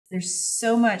there's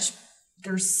so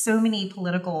many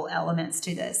political elements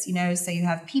to this, so you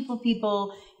have people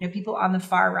on the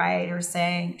far right are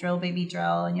saying drill baby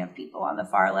drill, and you have people on the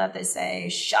far left that say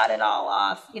shut it all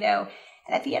off, and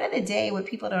at the end of the day, what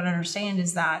people don't understand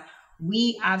is that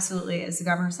we absolutely, as the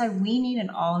governor said, we need an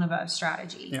all and above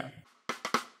strategy. Yeah.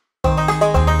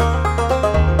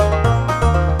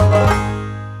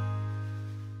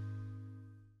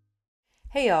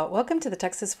 Hey y'all, welcome to the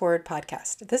Texas Forward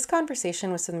podcast. This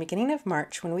conversation was from the beginning of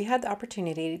March when we had the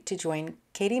opportunity to join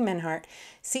Katie Mehnert,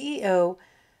 CEO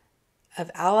of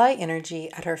Ally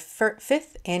Energy at her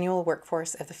fifth annual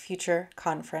Workforce of the Future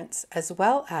conference, as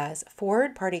well as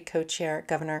Forward Party co-chair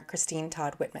Governor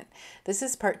Todd Whitman. This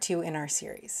is part 2 in our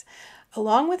series.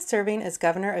 Along with serving as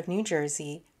governor of New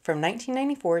Jersey from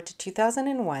 1994 to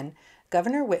 2001,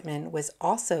 Governor Whitman was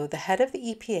also the head of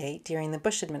the EPA during the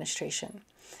Bush administration.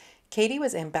 Katie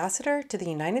was ambassador to the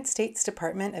United States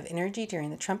Department of Energy during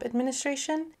the Trump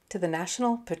administration, to the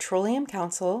National Petroleum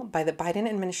Council by the Biden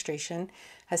administration,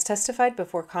 has testified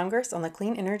before Congress on the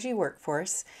clean energy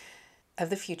workforce of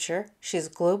the future. She is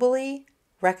globally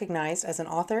recognized as an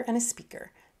author and a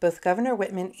speaker. Both Governor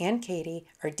Whitman and Katie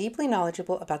are deeply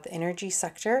knowledgeable about the energy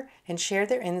sector and share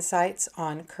their insights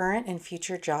on current and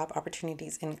future job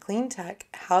opportunities in clean tech,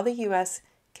 how the U.S.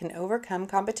 can overcome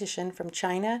competition from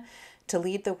China to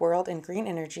lead the world in green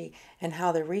energy, and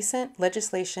how the recent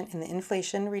legislation in the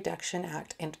Inflation Reduction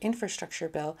Act and Infrastructure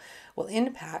Bill will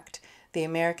impact the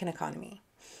American economy.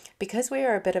 Because we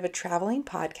are a bit of a traveling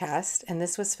podcast, and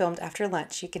this was filmed after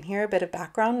lunch, you can hear a bit of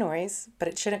background noise, but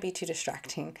it shouldn't be too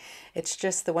distracting. It's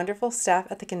just the wonderful staff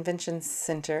at the convention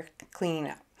center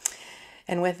cleaning up.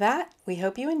 And with that, we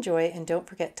hope you enjoy, and don't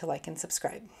forget to like and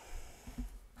subscribe.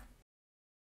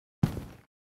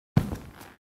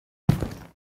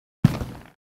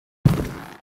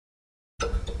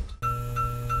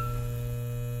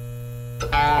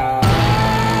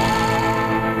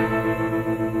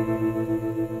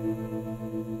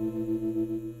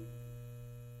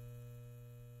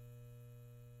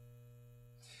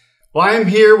 Well, I'm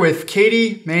here with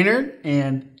Katie Mehnert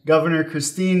and Governor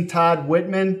Todd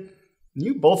Whitman.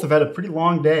 You both have had a pretty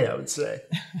long day, I would say.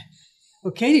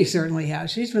 Well, Katie certainly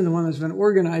has. She's been the one that's been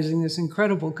organizing this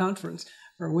incredible conference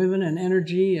for women and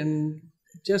energy and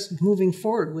just moving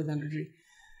forward with energy.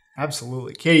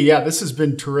 Absolutely. Katie, yeah, this has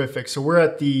been terrific. So we're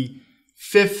at the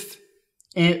fifth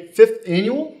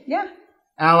annual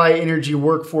Ally Energy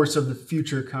Workforce of the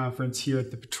Future conference here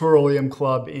at the Petroleum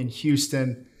Club in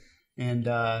Houston. And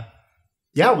I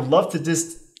would love to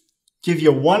just give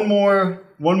you one more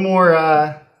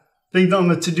thing on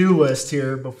the to-do list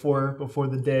here before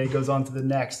the day goes on to the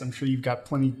next. I'm sure you've got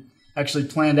plenty actually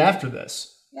planned after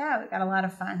this. Yeah, we've got a lot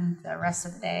of fun the rest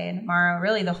of the day and tomorrow,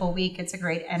 really the whole week. It's a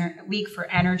great week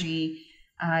for energy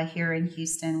here in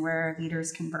Houston, where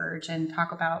leaders converge and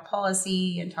talk about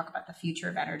policy and talk about the future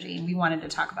of energy. And we wanted to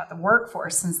talk about the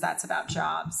workforce, since that's about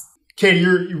jobs. Katie,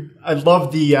 I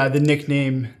love the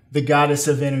nickname, the Goddess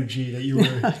of Energy, that you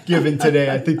were given today.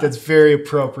 I think that's very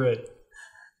appropriate.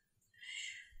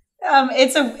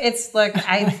 Look,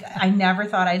 I never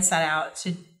thought I'd set out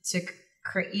to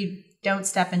create. You don't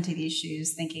step into these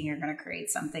shoes thinking you're going to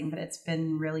create something, but it's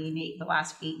been really neat the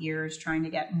last 8 years trying to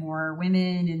get more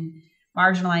women and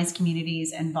marginalized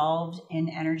communities involved in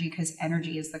energy, because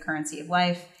energy is the currency of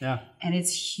life. Yeah. And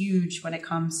it's huge when it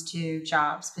comes to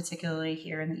jobs, particularly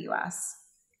here in the U.S.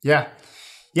 Yeah.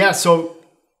 Yeah. So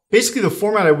basically the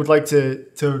format I would like to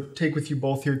take with you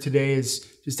both here today is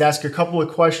just ask a couple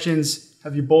of questions,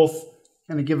 have you both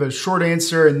kind of give a short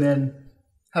answer, and then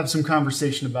have some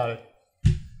conversation about it.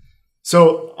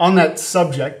 So on that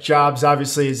subject, jobs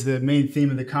obviously is the main theme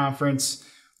of the conference.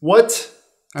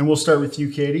 And we'll start with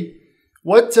you, Katie.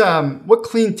 What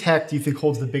clean tech do you think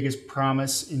holds the biggest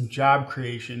promise in job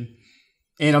creation?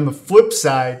 And on the flip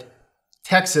side,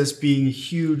 Texas being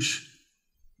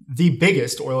the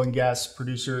biggest oil and gas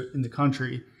producer in the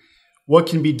country, what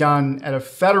can be done at a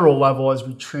federal level as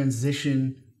we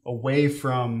transition away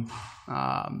from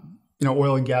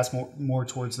oil and gas more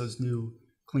towards those new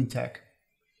clean tech?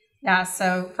 Yeah.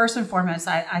 So first and foremost,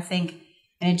 I think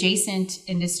an adjacent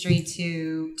industry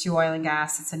to oil and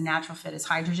gas, it's a natural fit, is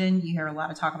hydrogen. You hear a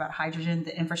lot of talk about hydrogen,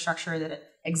 the infrastructure that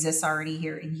exists already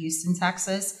here in Houston,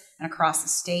 Texas, and across the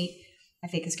state, I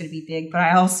think is going to be big. But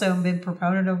I also am a big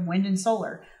proponent of wind and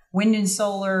solar. Wind and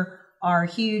solar are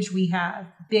huge. We have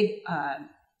big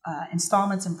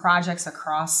installments and projects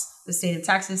across the state of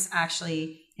Texas.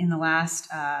 Actually, in the last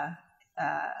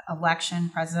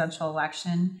presidential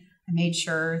election, I made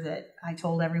sure that I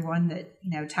told everyone that,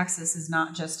 Texas is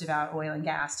not just about oil and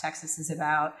gas. Texas is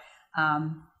about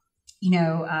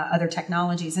other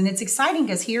technologies. And it's exciting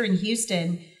because here in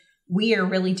Houston, we are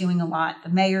really doing a lot. The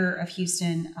mayor of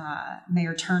Houston,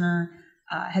 Mayor Turner,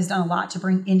 has done a lot to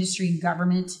bring industry,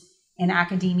 government, and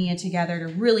academia together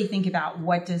to really think about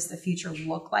what does the future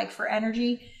look like for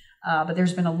energy. But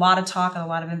there's been a lot of talk and a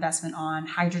lot of investment on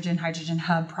hydrogen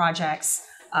hub projects,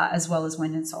 as well as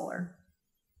wind and solar.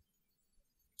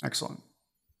 Excellent.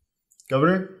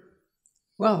 Governor?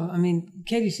 Well, I mean,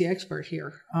 Katie's the expert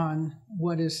here on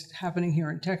what is happening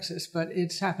here in Texas, but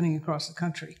it's happening across the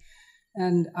country.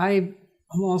 And I'm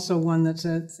also one that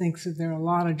thinks that there are a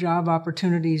lot of job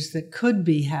opportunities that could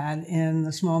be had in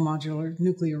the small modular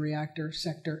nuclear reactor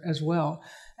sector as well,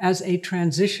 as a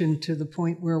transition to the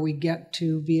point where we get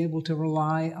to be able to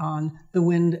rely on the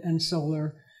wind and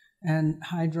solar and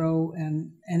hydro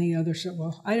and any other.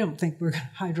 Well, I don't think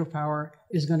hydropower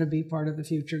is going to be part of the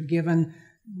future, given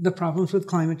the problems with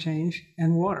climate change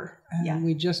and water. And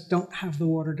we just don't have the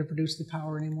water to produce the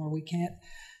power anymore. We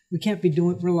can't be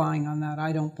relying on that,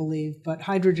 I don't believe. But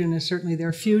hydrogen is certainly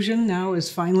there. Fusion now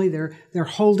is finally, they're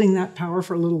holding that power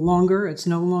for a little longer. It's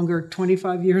no longer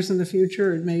 25 years in the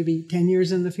future. It may be 10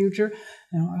 years in the future.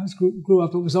 I grew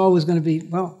up, it was always going to be,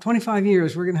 25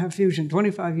 years, we're going to have fusion,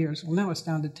 25 years. Well, now it's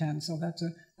down to 10, so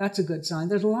that's a good sign.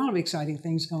 There's a lot of exciting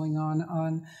things going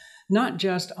on not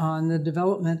just on the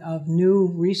development of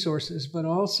new resources, but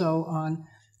also on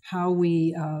how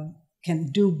we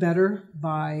can do better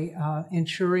by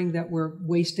ensuring that we're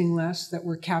wasting less, that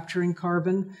we're capturing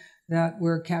carbon, that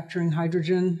we're capturing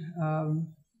hydrogen.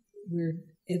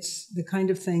 It's the kind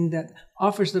of thing that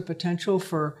offers the potential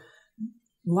for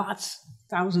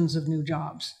thousands of new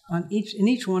jobs in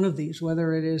each one of these,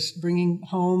 whether it is bringing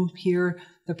home here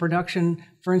the production,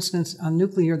 for instance, on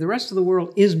nuclear. The rest of the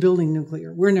world is building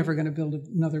nuclear. We're never going to build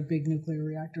another big nuclear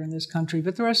reactor in this country,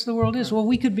 but the rest of the world is. Well,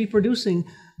 we could be producing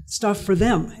stuff for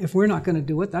them. If we're not going to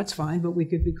do it, that's fine, but we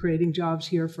could be creating jobs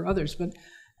here for others. But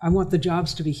I want the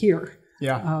jobs to be here.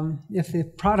 Yeah. If the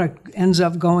product ends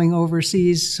up going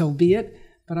overseas, so be it.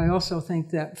 But I also think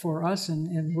that for us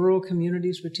in rural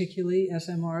communities particularly,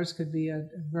 SMRs could be a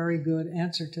very good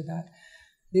answer to that.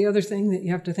 The other thing that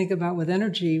you have to think about with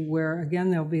energy, where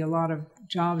again there'll be a lot of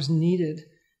jobs needed,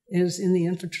 is in the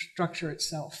infrastructure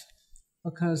itself.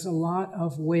 Because a lot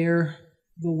of where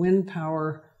the wind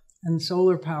power and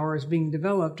solar power is being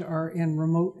developed are in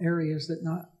remote areas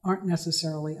that aren't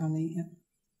necessarily on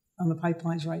the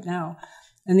pipelines right now.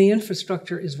 And the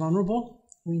infrastructure is vulnerable.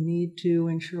 We need to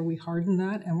ensure we harden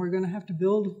that, and we're going to have to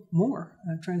build more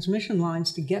transmission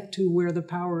lines to get to where the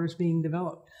power is being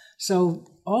developed. So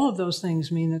all of those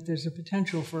things mean that there's a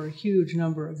potential for a huge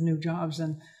number of new jobs.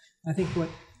 And I think what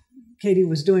Katie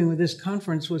was doing with this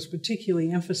conference was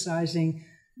particularly emphasizing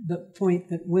the point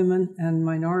that women and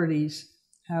minorities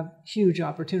have huge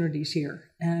opportunities here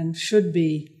and should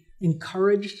be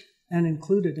encouraged and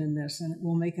included in this, and it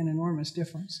will make an enormous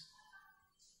difference.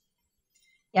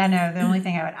 Yeah, no, the only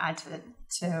thing I would add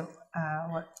to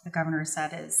what the governor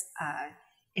said is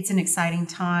it's an exciting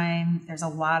time. There's a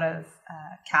lot of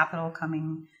capital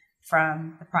coming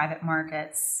from the private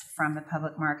markets, from the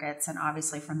public markets, and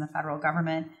obviously from the federal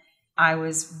government. I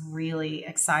was really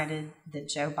excited that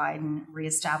Joe Biden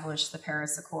reestablished the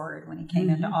Paris Accord when he came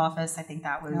into office. I think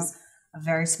that was a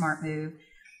very smart move.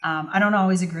 I don't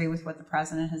always agree with what the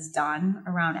president has done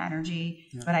around energy,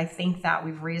 but I think that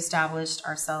we've reestablished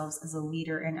ourselves as a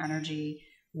leader in energy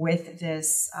with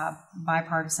this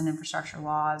bipartisan infrastructure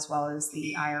law as well as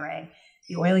the IRA.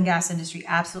 The oil and gas industry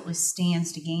absolutely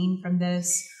stands to gain from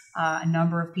this. A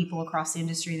number of people across the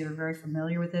industry that are very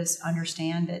familiar with this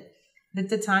understand that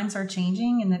the times are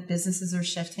changing and that businesses are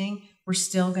shifting. We're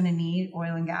still going to need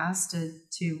oil and gas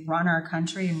to run our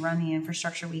country and run the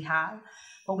infrastructure we have.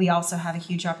 But we also have a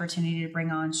huge opportunity to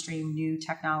bring on stream new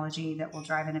technology that will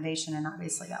drive innovation, and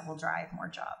obviously that will drive more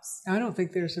jobs. I don't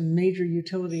think there's a major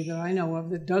utility that I know of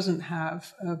that doesn't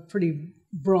have a pretty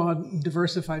broad,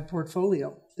 diversified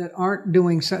portfolio, that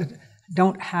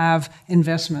don't have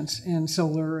investments in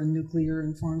solar and nuclear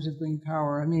and forms of green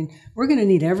power. I mean, we're going to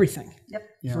need everything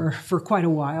for quite a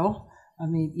while. I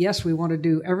mean, yes, we want to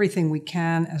do everything we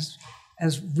can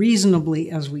as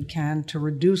reasonably as we can to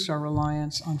reduce our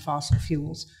reliance on fossil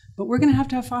fuels. But we're going to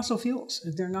have fossil fuels.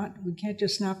 If they're not, we can't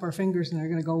just snap our fingers and they're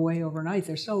going to go away overnight.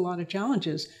 There's still a lot of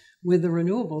challenges with the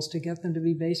renewables to get them to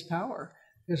be base power,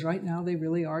 because right now they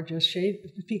really are just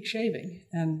peak shaving.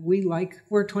 And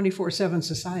we're a 24/7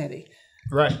 society.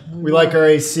 Right. We like our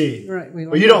AC. Right.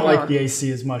 Well, you don't like the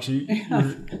AC as much. You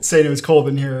were saying it was cold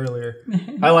in here earlier.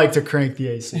 I like to crank the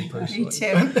AC personally. Me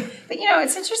too. But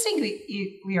It's interesting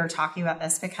we are talking about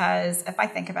this because if I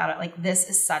think about it, like this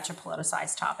is such a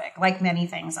politicized topic, like many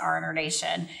things are in our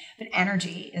nation. But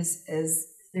energy is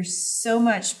there's so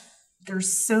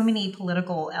many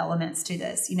political elements to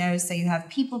this, so you have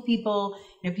people, people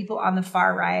on the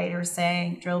far right are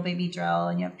saying drill baby drill,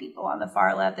 and you have people on the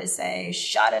far left that say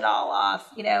shut it all off,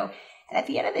 and at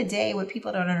the end of the day, what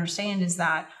people don't understand is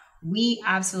that we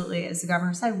absolutely, as the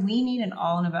governor said, we need an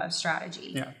all and above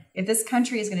strategy. Yeah. If this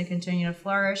country is going to continue to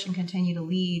flourish and continue to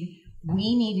lead,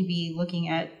 we need to be looking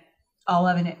at all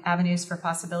avenues for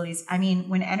possibilities. I mean,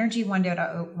 when Energy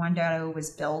 1.0 was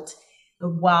built, the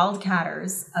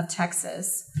Wildcatters of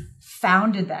Texas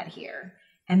founded that here.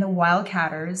 And the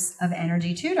Wildcatters of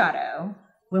Energy 2.0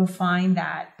 will find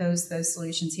those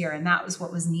solutions here. And that was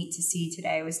what was neat to see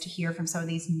today, was to hear from some of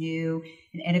these new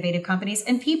and innovative companies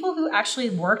and people who actually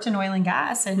worked in oil and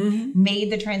gas and made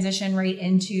the transition right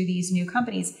into these new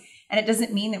companies. And it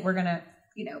doesn't mean that we're going to,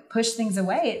 push things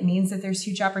away. It means that there's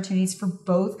huge opportunities for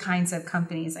both kinds of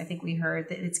companies. I think we heard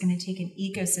that it's going to take an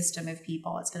ecosystem of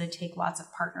people. It's going to take lots of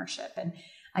partnership. And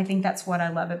I think that's what I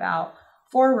love about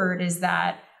Forward, is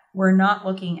that we're not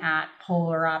looking at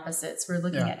polar opposites. We're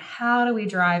looking at how do we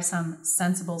drive some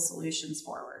sensible solutions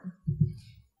forward.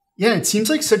 Yeah, it seems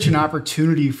like such an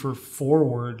opportunity for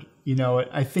Forward.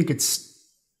 I think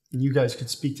and you guys could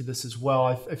speak to this as well.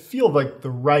 I feel like the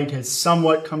right has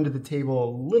somewhat come to the table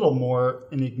a little more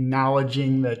in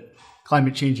acknowledging that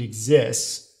climate change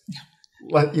exists.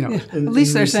 At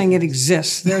least they're saying it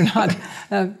exists. They're not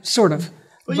sort of.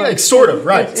 Well, yeah, it's sort of,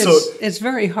 right. It's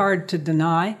very hard to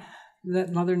deny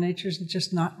that Mother Nature's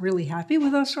just not really happy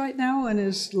with us right now and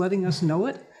is letting us know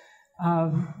it,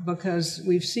 because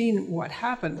we've seen what's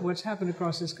happened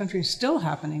across this country, is still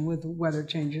happening with weather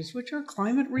changes, which are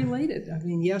climate related. I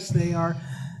mean, yes, they are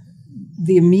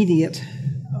the immediate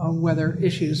weather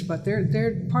issues, but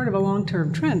they're part of a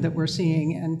long-term trend that we're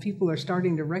seeing, and people are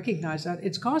starting to recognize that.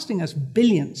 It's costing us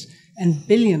billions and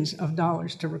billions of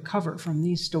dollars to recover from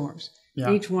these storms.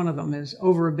 Yeah. Each one of them is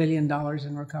over $1 billion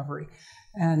in recovery,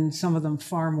 and some of them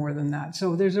far more than that.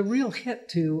 So there's a real hit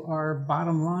to our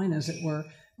bottom line, as it were.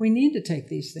 We need to take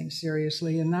these things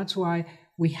seriously, and that's why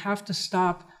we have to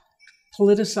stop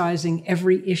politicizing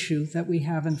every issue that we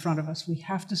have in front of us. We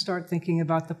have to start thinking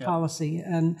about the policy.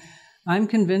 And I'm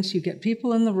convinced you get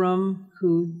people in the room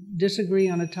who disagree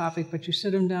on a topic, but you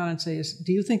sit them down and say,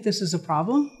 do you think this is a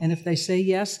problem? And if they say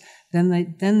yes, then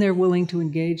they're willing to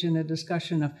engage in a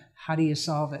discussion of how do you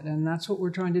solve it? And that's what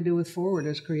we're trying to do with Forward,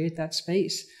 is create that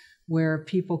space where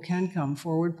people can come.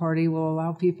 Forward Party will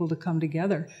allow people to come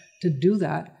together to do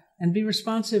that and be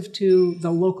responsive to the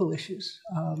local issues,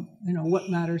 what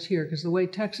matters here. Because the way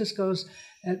Texas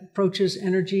approaches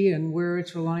energy and where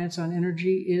its reliance on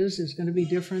energy is going to be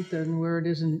different than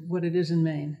what it is in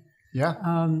Maine. Yeah.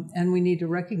 And we need to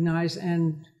recognize,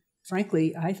 and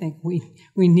frankly, I think we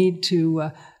need to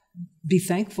be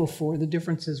thankful for the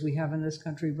differences we have in this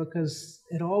country, because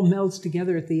it all melds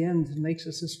together at the end and makes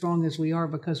us as strong as we are,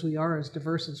 because we are as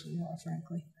diverse as we are,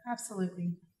 frankly.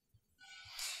 Absolutely.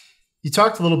 You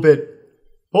talked a little bit,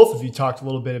 both of you talked a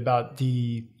little bit about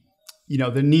the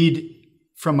need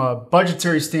from a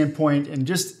budgetary standpoint, and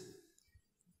just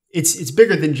it's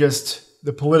bigger than just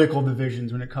the political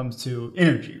divisions when it comes to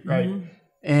energy, right? Mm-hmm.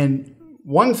 And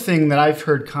one thing that I've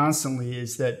heard constantly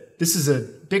is that this is a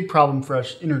big problem for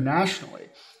us internationally.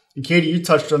 And Katie, you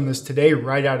touched on this today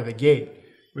right out of the gate,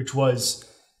 which was,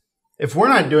 if we're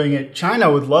not doing it,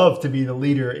 China would love to be the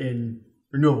leader in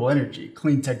renewable energy,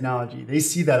 clean technology. They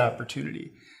see that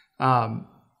opportunity.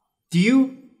 Do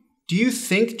you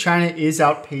think China is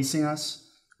outpacing us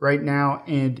right now?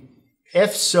 And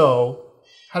if so,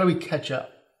 how do we catch up?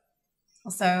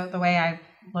 Well, so the way I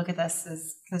look at this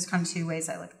is, there's kind of two ways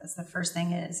I look at this. The first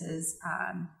thing is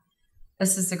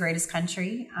this is the greatest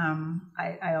country.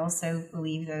 I also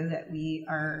believe, though, that we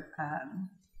are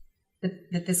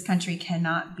that this country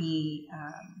cannot be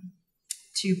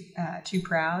too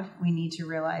proud. We need to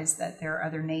realize that there are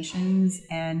other nations,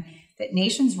 and that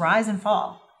nations rise and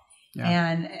fall. Yeah.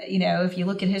 And if you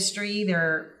look at history,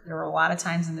 there are a lot of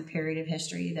times in the period of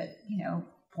history that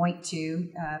point to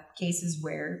cases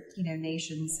where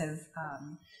nations have,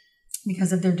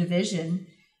 because of their division,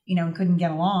 and couldn't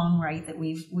get along, right, that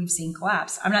we've seen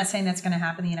collapse. I'm not saying that's going to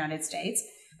happen in the United States,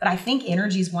 but I think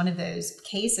energy is one of those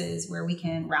cases where we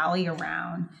can rally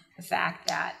around the fact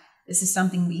that this is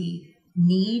something we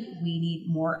need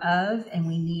more of, and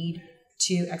we need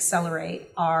to accelerate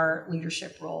our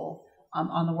leadership role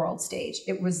on the world stage.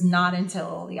 It was not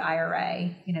until the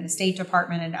IRA, the State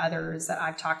Department and others that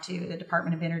I've talked to, the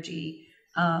Department of Energy,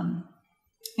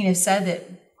 said that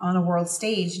on a world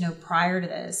stage, prior to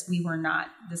this,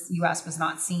 this U.S. was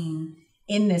not seen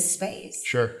in this space.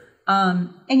 Sure.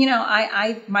 And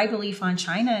my belief on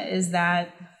China is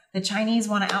that the Chinese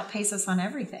want to outpace us on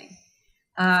everything.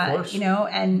 Of course.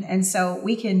 And so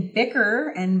we can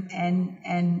bicker and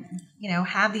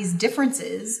have these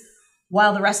differences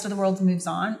while the rest of the world moves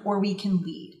on, or we can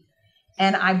lead.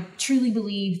 And I truly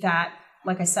believe that,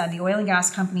 like I said, the oil and gas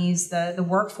companies, the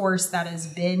workforce that has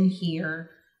been here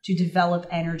to develop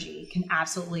energy can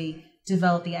absolutely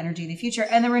develop the energy of the future.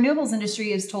 And the renewables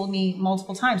industry has told me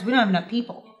multiple times, we don't have enough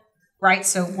people, right?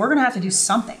 So we're going to have to do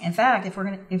something. In fact, if we're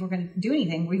going to do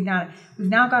anything, we've now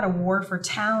got a war for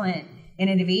talent and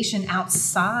innovation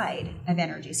outside of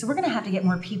energy. So we're going to have to get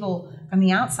more people from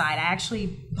the outside. I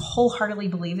actually wholeheartedly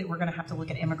believe that we're going to have to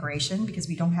look at immigration because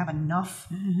we don't have enough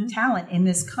talent in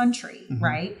this country,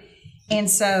 right? And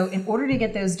so in order to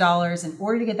get those dollars, in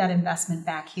order to get that investment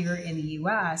back here in the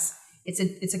U.S.,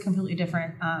 it's a completely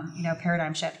different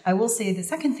paradigm shift. I will say the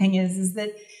second thing is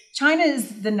that China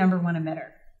is the number one emitter.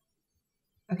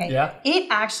 Okay. Yeah. It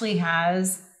actually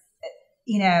has,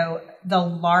 the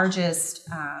largest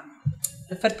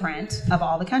the footprint of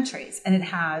all the countries, and it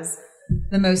has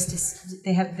the most.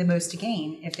 They have the most to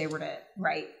gain if they were to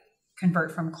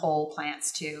convert from coal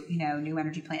plants to new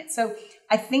energy plants. So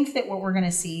I think that what we're going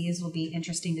to see will be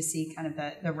interesting to see kind of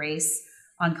the race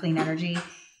on clean energy.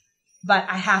 But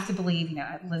I have to believe,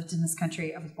 I lived in this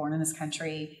country. I was born in this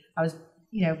country. I was,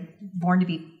 born to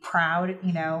be proud,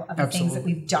 of the things that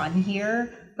we've done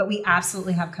here. But we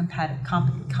absolutely have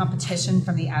competition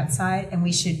from the outside, and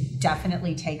we should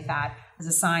definitely take that as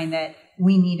a sign that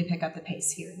we need to pick up the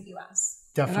pace here in the U.S.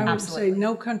 Definitely. And I would say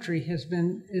no country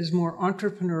is more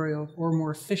entrepreneurial or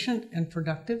more efficient and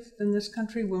productive than this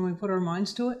country when we put our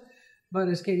minds to it. But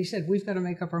as Katie said, we've got to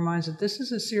make up our minds that this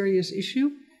is a serious issue.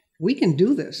 We can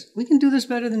do this. We can do this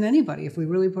better than anybody if we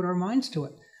really put our minds to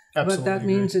it. Absolutely. But that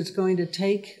means it's going to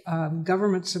take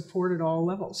government support at all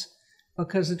levels,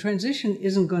 because the transition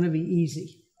isn't going to be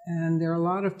easy. And there are a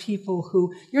lot of people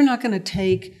who, you're not going to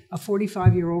take a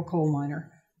 45-year-old coal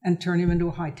miner and turn him into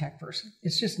a high-tech person.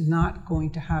 It's just not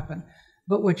going to happen.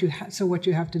 But what you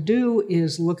have to do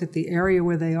is look at the area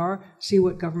where they are, see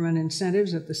what government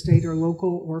incentives at the state or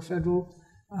local or federal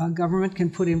government can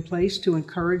put in place to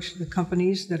encourage the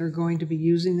companies that are going to be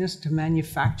using this to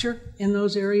manufacture in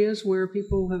those areas where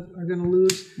people are going to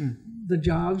lose the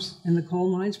jobs in the coal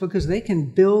mines, because they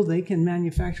can build, they can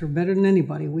manufacture better than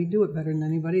anybody. We do it better than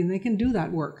anybody, and they can do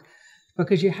that work.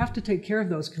 Because you have to take care of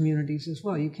those communities as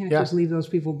well. You can't just leave those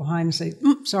people behind and say,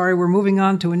 sorry, we're moving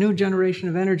on to a new generation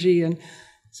of energy, and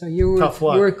so you're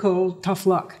coal, tough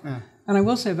luck. Yeah. And I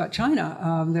will say about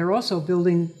China, they're also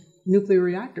building nuclear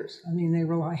reactors. I mean, they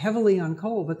rely heavily on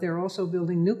coal, but they're also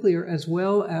building nuclear as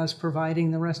well as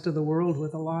providing the rest of the world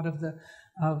with a lot of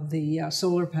the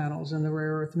solar panels and the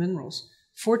rare earth minerals.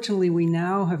 Fortunately, we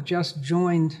now have just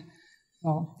joined.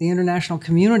 Well, the international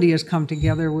community has come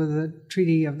together with the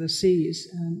Treaty of the Seas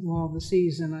and Law of the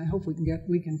Seas, and I hope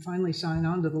we can finally sign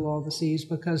on to the Law of the Seas,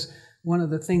 because one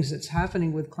of the things that's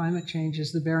happening with climate change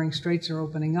is the Bering Straits are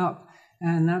opening up,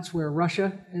 and that's where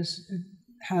Russia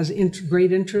has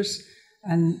great interest,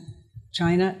 and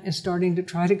China is starting to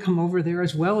try to come over there,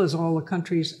 as well as all the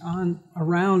countries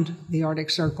around the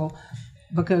Arctic Circle,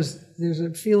 because there's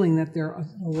a feeling that there are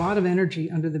a lot of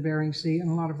energy under the Bering Sea and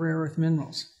a lot of rare earth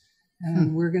minerals.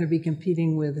 And we're going to be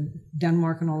competing with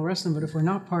Denmark and all the rest of them. But if we're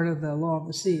not part of the Law of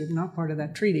the Sea, if not part of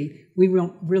that treaty, we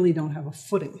really don't have a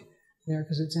footing there,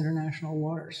 because it's international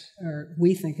waters. Or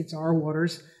we think it's our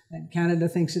waters, and Canada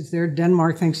thinks it's theirs,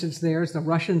 Denmark thinks it's theirs, the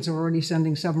Russians are already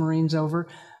sending submarines over.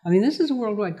 I mean, this is a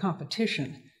worldwide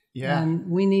competition, and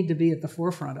we need to be at the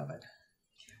forefront of it.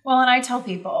 Well, and I tell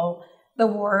people, the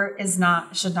war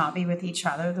should not be with each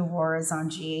other. The war is on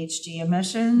GHG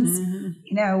emissions.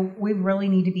 Mm-hmm. We really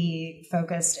need to be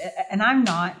focused. And I'm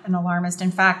not an alarmist.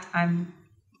 In fact, I'm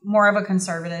more of a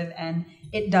conservative. And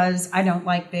I don't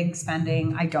like big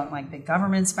spending. I don't like big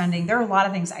government spending. There are a lot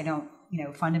of things I don't,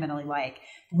 fundamentally like.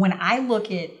 When I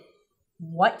look at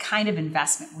what kind of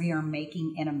investment we are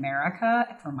making in America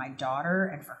for my daughter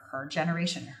and for her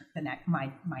generation,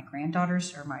 my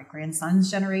granddaughter's or my grandson's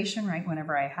generation, right?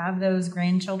 Whenever I have those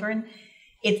grandchildren,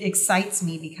 it excites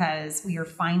me, because we are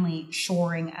finally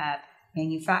shoring up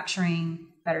manufacturing,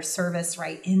 better service,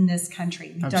 right, in this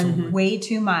country. We've done way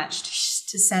too much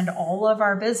to send all of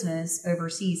our business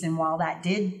overseas. And while that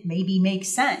did maybe make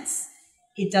sense,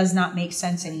 it does not make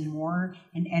sense anymore.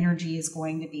 And energy is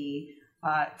going to be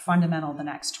fundamental the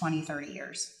next 20, 30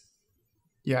 years.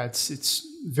 Yeah, it's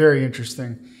very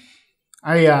interesting.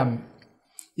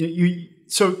 You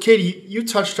So Katie, you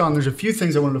touched on, there's a few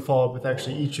things I wanted to follow up with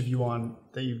actually each of you on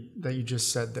that you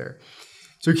just said there.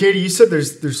 So Katie, you said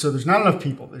there's not enough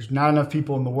people. There's not enough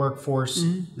people in the workforce.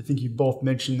 I think you both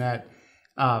mentioned that.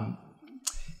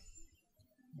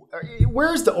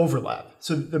 Where is the overlap?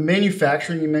 So the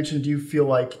manufacturing you mentioned, do you feel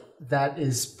like that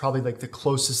is probably like the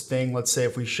closest thing? Let's say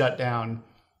if we shut down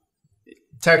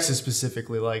Texas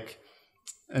specifically, like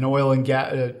an oil and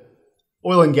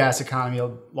gas economy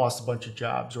lost a bunch of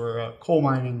jobs, or a coal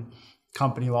mining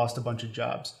company lost a bunch of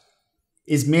jobs.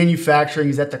 Is manufacturing,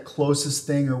 is that the closest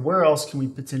thing, or where else can we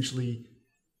potentially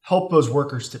help those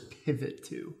workers to pivot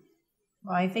to?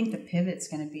 Well, I think the pivot's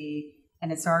going to be,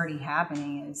 and it's already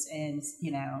happening, is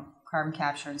carbon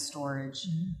capture and storage,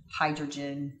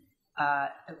 hydrogen.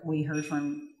 We heard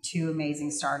from two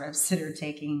amazing startups that are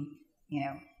taking,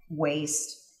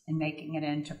 waste and making it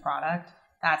into product.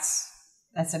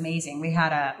 That's amazing. We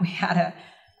had a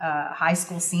high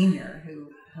school senior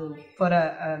who put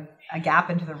a gap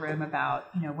into the room about,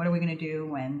 what are we going to do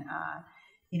when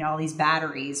all these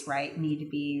batteries, right, need to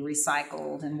be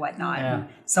recycled and whatnot. Yeah. And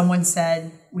someone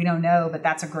said, we don't know, but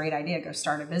that's a great idea. Go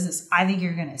start a business. I think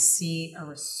you're going to see a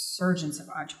resurgence of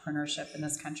entrepreneurship in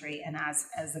this country. And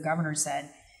as the governor said,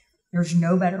 there's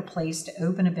no better place to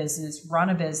open a business, run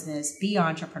a business, be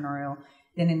entrepreneurial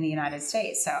than in the United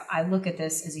States. So I look at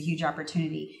this as a huge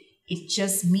opportunity. It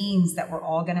just means that we're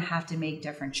all going to have to make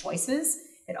different choices.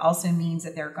 It also means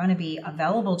that there are going to be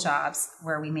available jobs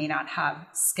where we may not have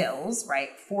skills, right,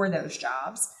 for those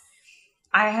jobs.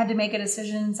 I had to make a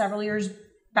decision several years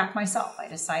back myself. I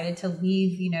decided to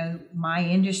leave, my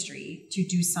industry to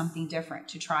do something different,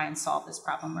 to try and solve this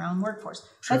problem around the workforce.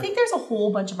 Sure. So I think there's a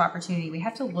whole bunch of opportunity. We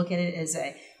have to look at it as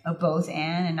a both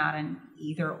and not an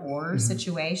either or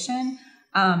situation.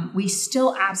 We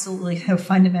still absolutely, though,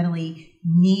 fundamentally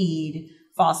need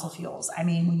fossil fuels. I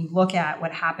mean, when you look at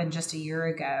what happened just a year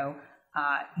ago,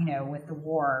 with the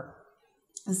war,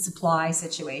 the supply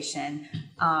situation,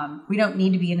 we don't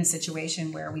need to be in a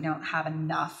situation where we don't have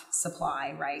enough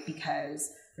supply, right? Because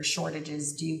there's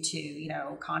shortages due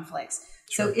to, conflicts.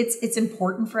 Sure. So it's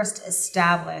important for us to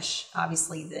establish,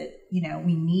 obviously, that,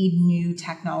 we need new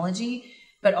technology,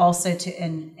 but also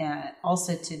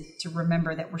to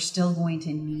remember that we're still going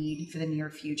to need, for the near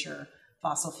future,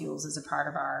 fossil fuels as a part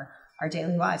of our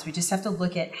daily lives. We just have to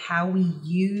look at how we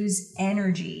use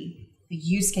energy, the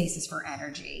use cases for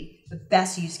energy, the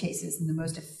best use cases and the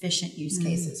most efficient use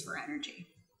cases for energy.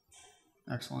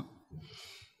 Excellent.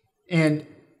 And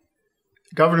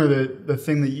Governor, the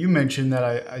thing that you mentioned that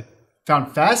I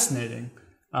found fascinating,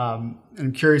 and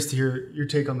I'm curious to hear your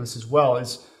take on this as well,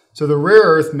 is so the rare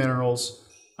earth minerals,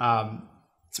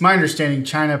 it's my understanding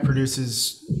China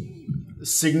produces a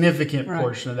significant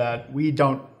portion of that. We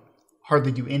don't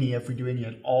hardly do any, if we do any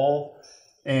at all.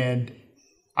 And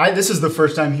this is the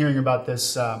first time hearing about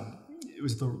this. It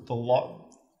was the law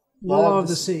of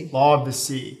the sea. Law of the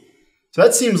sea. So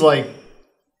that seems like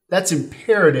that's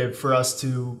imperative for us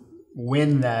to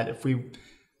win that if we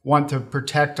want to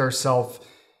protect ourselves.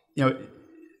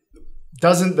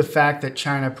 Doesn't the fact that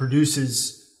China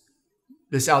produces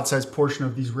this outsized portion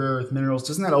of these rare earth minerals,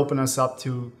 doesn't that open us up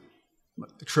to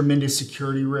a tremendous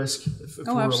security risk? If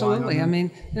absolutely. I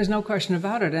mean, there's no question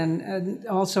about it. And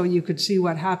also you could see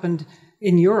what happened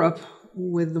in Europe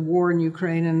with the war in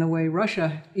Ukraine and the way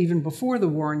Russia, even before the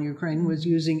war in Ukraine, was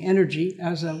using energy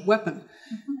as a weapon.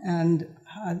 And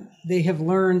they have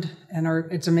learned, and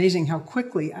it's amazing how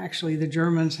quickly actually the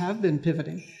Germans have been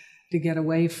pivoting to get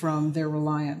away from their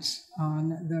reliance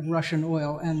on the Russian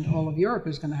oil. And all of Europe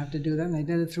is going to have to do that. And they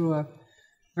did it through a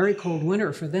very cold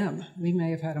winter for them. We may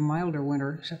have had a milder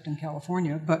winter, except in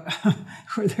California, but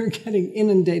where they're getting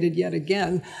inundated yet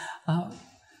again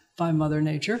by Mother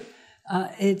Nature.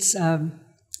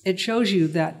 It shows you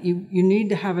that you need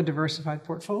to have a diversified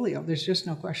portfolio. There's just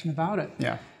no question about it.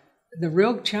 Yeah. The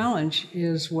real challenge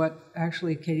is what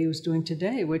actually Katie was doing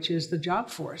today, which is the job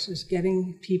force, is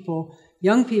getting people,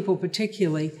 young people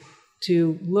particularly,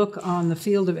 to look on the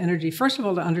field of energy. First of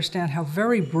all, to understand how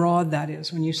very broad that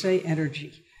is. When you say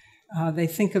energy, they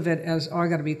think of it as, I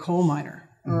got to be a coal miner,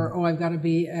 or I've got to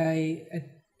be a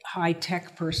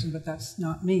high-tech person, but that's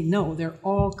not me. No, there are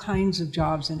all kinds of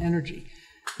jobs in energy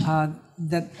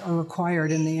that are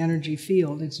required in the energy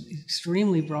field. It's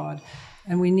extremely broad.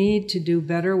 And we need to do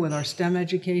better with our STEM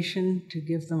education to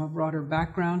give them a broader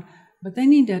background. But they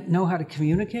need to know how to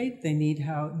communicate. They need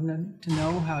to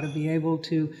know how to be able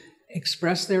to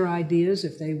express their ideas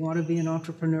if they want to be an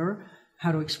entrepreneur,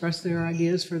 how to express their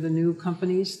ideas for the new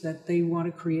companies that they want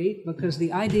to create, because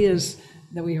the ideas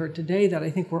that we heard today that I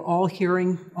think we're all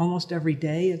hearing almost every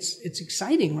day, it's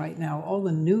exciting right now, all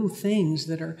the new things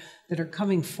that are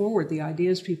coming forward, the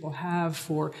ideas people have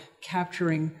for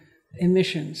capturing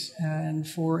emissions and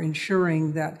for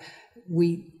ensuring that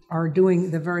we are doing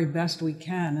the very best we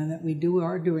can and that we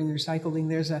are doing recycling.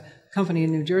 There's a company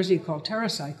in New Jersey called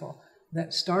TerraCycle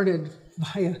that started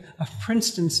by a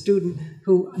Princeton student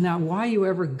who, now why you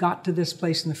ever got to this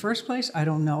place in the first place, I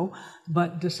don't know,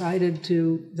 but decided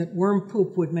that worm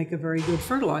poop would make a very good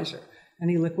fertilizer. And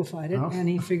he liquefied it, and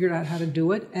he figured out how to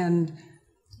do it, and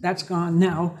that's gone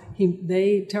now.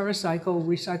 TerraCycle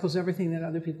recycles everything that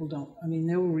other people don't. I mean,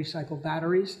 they will recycle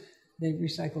batteries, they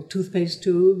recycle toothpaste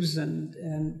tubes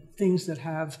and things that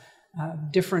have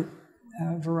different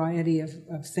variety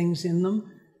of things in them.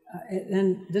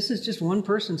 And this is just one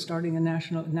person starting a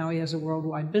national, now he has a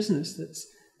worldwide business.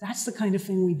 That's the kind of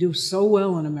thing we do so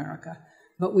well in America.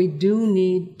 But we do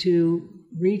need to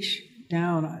reach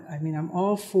down. I mean, I'm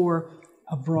all for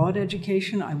a broad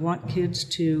education. I want kids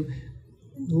to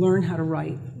learn how to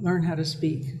write, learn how to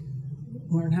speak,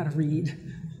 learn how to read,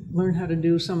 learn how to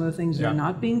do some of the things they're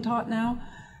not being taught now.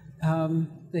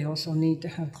 They also need to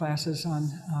have classes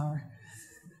on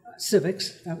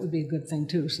civics. That would be a good thing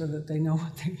too, so that they know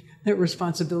what their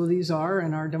responsibilities are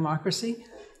in our democracy.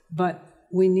 But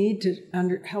we need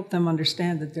to help them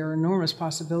understand that there are enormous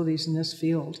possibilities in this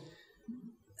field.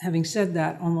 Having said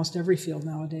that, almost every field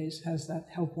nowadays has that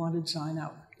help wanted sign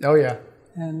out. Oh yeah.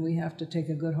 And we have to take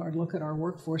a good hard look at our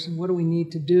workforce and what do we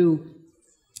need to do?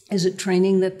 Is it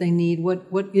training that they need?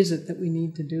 What is it that we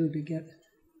need to do to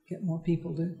get more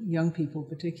people, young people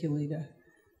particularly,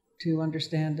 to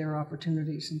understand their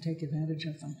opportunities and take advantage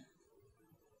of them?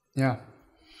 Yeah,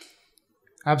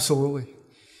 absolutely.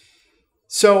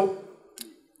 So,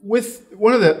 with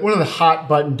one of the hot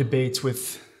button debates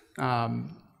with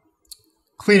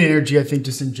clean energy, I think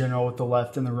just in general with the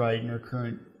left and the right in our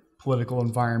current political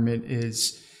environment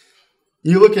is,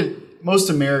 you look at most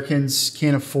Americans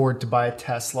can't afford to buy a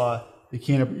Tesla. They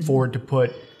can't afford to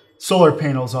put solar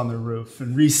panels on their roof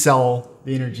and resell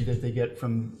the energy that they get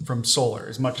from solar,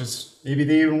 as much as maybe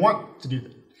they even want to do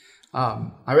that.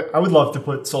 I would love to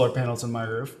put solar panels on my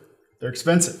roof. They're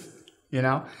expensive, you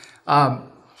know?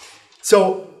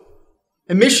 So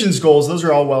emissions goals, those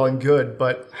are all well and good,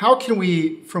 but how can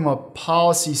we, from a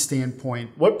policy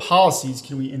standpoint, what policies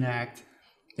can we enact,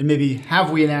 and maybe have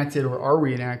we enacted or are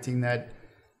we enacting that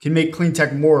can make clean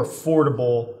tech more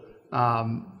affordable,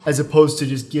 as opposed to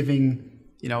just giving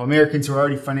Americans who are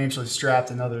already financially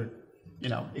strapped another,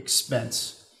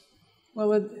 expense?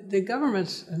 Well, the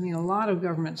governments, a lot of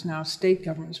governments now, state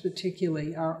governments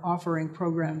particularly, are offering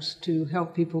programs to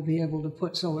help people be able to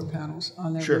put solar panels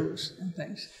on their roofs and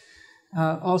things.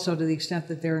 Also, to the extent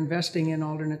that they're investing in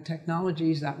alternate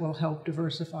technologies, that will help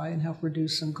diversify and help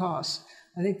reduce some costs.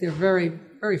 I think they're very,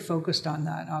 very focused on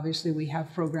that. Obviously, we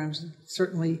have programs,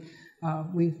 certainly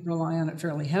we rely on it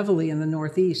fairly heavily in the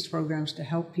Northeast, programs to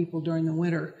help people during the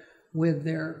winter with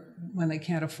when they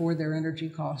can't afford their energy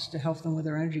costs, to help them with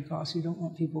their energy costs. You don't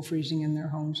want people freezing in their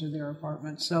homes or their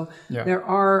apartments. So there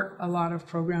are a lot of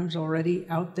programs already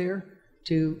out there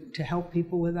to help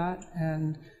people with that,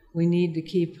 and we need to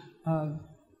keep a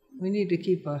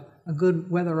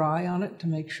good weather eye on it to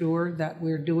make sure that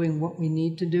we're doing what we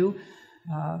need to do.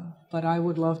 But I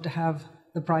would love to have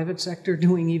the private sector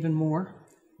doing even more,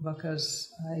 because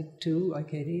I too, like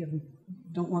Katie,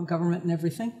 don't want government in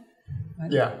everything.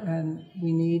 And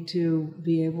we need to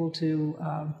be able to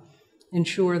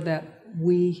ensure that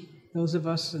those of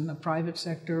us in the private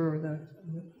sector or the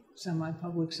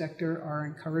semi-public sector, are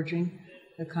encouraging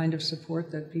the kind of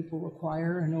support that people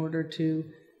require in order to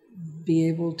be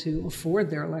able to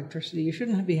afford their electricity. You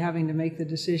shouldn't be having to make the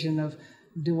decision of,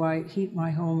 do I heat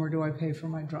my home or do I pay for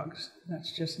my drugs?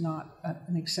 That's just not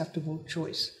an acceptable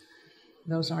choice.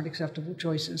 Those aren't acceptable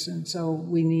choices. And so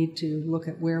we need to look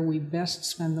at where we best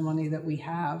spend the money that we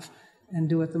have and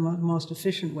do it the most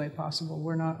efficient way possible.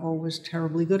 We're not always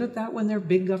terribly good at that when they're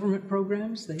big government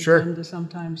programs. They tend to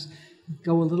sometimes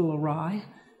go a little awry,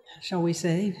 shall we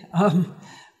say.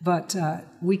 But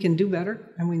we can do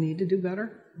better, and we need to do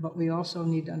better. But we also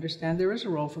need to understand there is a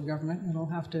role for government, and it'll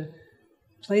have to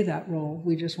play that role.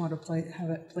 We just want to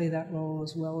have it play that role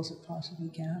as well as it possibly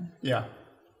can.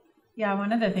 Yeah,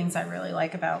 one of the things I really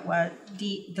like about what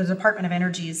the Department of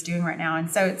Energy is doing right now,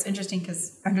 and so it's interesting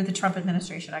because under the Trump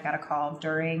administration, I got a call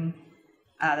during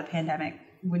the pandemic,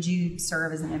 would you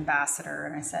serve as an ambassador?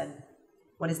 And I said,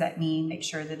 what does that mean? Make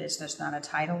sure that it's just not a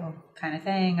title kind of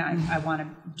thing. I want to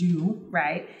do,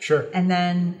 right? Sure. And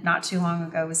then not too long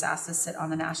ago was asked to sit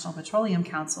on the National Petroleum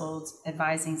Council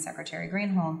advising Secretary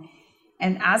Granholm.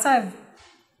 And as I've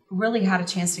really had a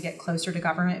chance to get closer to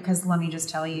government, because let me just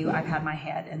tell you, I've had my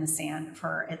head in the sand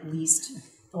for at least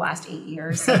the last 8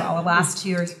 years. So the last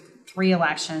 2 or 3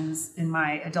 elections in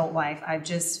my adult life, I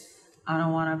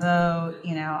don't want to vote.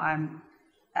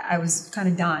 I was kind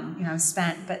of done,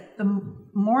 spent. But the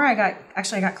more I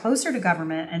got closer to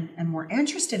government and more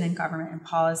interested in government and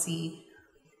policy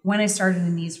when I started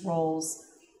in these roles,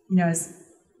 as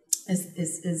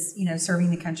serving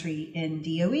the country in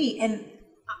DOE. And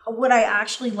what I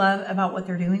actually love about what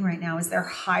they're doing right now is they're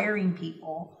hiring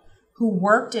people who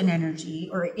worked in energy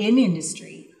or in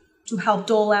industry to help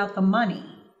dole out the money.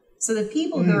 So the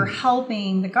people who are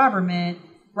helping the government,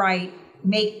 right,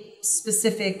 make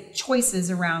specific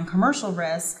choices around commercial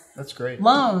risk. That's great.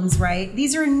 Loans, right?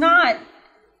 These are not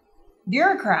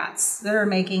bureaucrats that are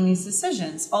making these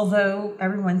decisions, although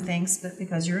everyone thinks that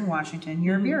because you're in Washington,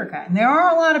 you're a bureaucrat. And there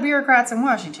are a lot of bureaucrats in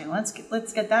Washington. Let's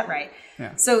get that right.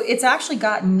 Yeah. So it's actually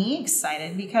gotten me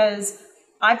excited because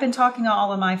I've been talking to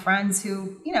all of my friends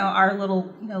who, are a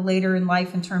little, later in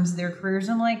life in terms of their careers.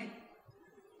 I'm like,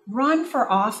 run for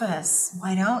office.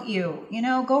 Why don't you?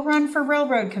 Go run for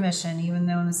railroad commission, even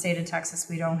though in the state of Texas,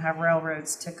 we don't have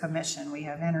railroads to commission. We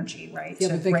have energy, right? Yeah,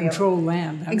 but they control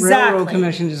land. That exactly. Railroad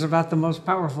commission is about the most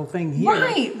powerful thing here.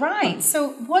 Right. So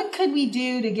what could we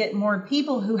do to get more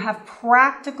people who have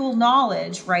practical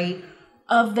knowledge, right,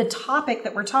 of the topic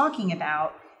that we're talking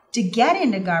about to get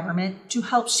into government to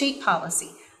help shape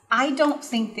policy? I don't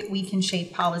think that we can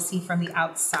shape policy from the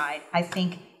outside. I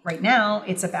think right now,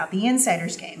 it's about the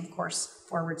insider's game. Of course,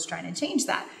 Forward's trying to change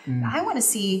that. I want to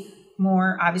see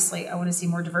more, obviously, I want to see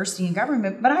more diversity in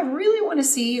government, but I really want to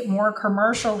see more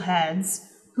commercial heads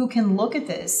who can look at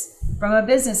this from a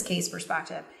business case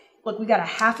perspective. Look, we got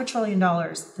 $500 billion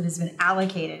that has been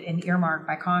allocated and earmarked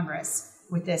by Congress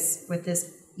with this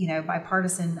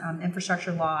bipartisan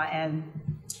infrastructure law and,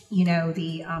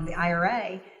 the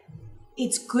IRA.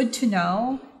 It's good to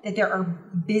know that there are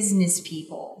business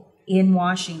people in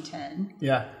Washington,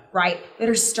 right, that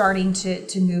are starting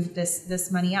to move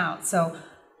this money out. So,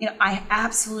 I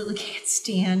absolutely can't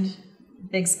stand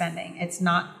big spending. It's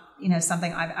not,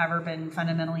 something I've ever been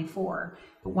fundamentally for.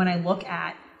 But when I look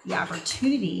at the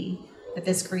opportunity that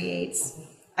this creates,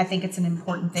 I think it's an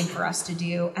important thing for us to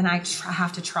do. And I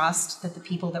have to trust that the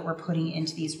people that we're putting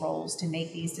into these roles to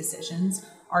make these decisions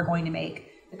are going to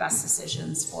make the best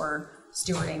decisions for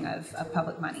stewarding of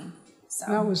public money. So.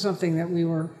 That was something that we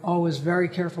were always very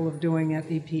careful of doing at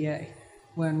EPA.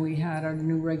 When we had our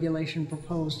new regulation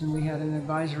proposed and we had an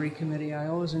advisory committee, I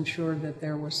always ensured that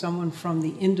there was someone from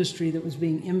the industry that was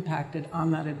being impacted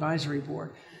on that advisory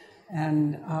board.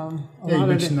 And a lot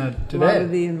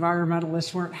of the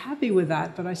environmentalists weren't happy with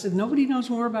that, but I said, nobody knows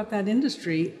more about that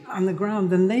industry on the ground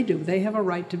than they do. They have a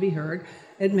right to be heard.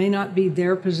 It may not be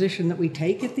their position that we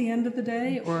take at the end of the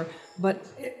day, but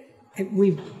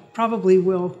we probably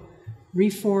will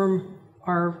reform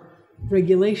our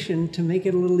regulation to make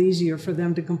it a little easier for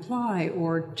them to comply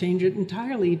or change it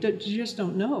entirely. You just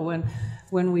don't know. And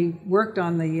when we worked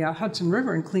on the Hudson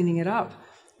River and cleaning it up,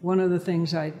 one of the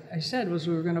things I said was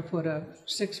we were going to put a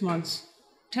 6 months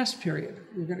test period.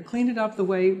 We were going to clean it up the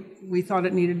way we thought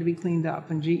it needed to be cleaned up,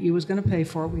 and GE was going to pay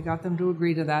for it. We got them to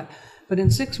agree to that. But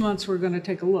in 6 months, we're going to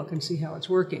take a look and see how it's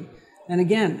working. And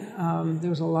again,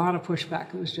 there was a lot of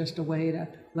pushback. It was just a way to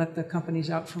let the companies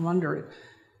out from under it.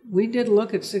 We did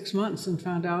look at 6 months and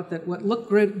found out that what looked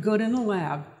good in the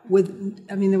lab,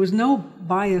 there was no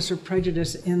bias or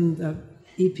prejudice in the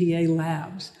EPA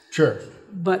labs. Sure.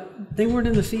 But they weren't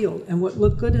in the field. And what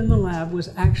looked good in the lab was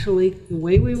actually the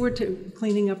way we were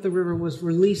cleaning up the river was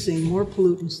releasing more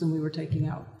pollutants than we were taking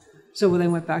out. So when they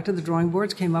went back to the drawing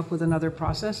boards, came up with another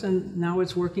process, and now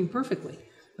it's working perfectly.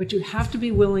 But you have to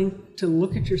be willing to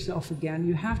look at yourself again.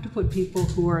 You have to put people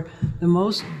who are the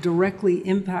most directly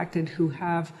impacted, who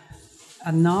have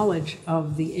a knowledge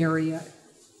of the area,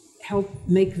 help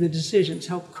make the decisions,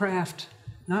 help craft,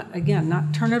 not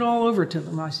turn it all over to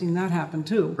them. I've seen that happen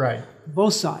too. Right.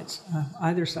 Both sides,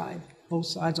 either side, both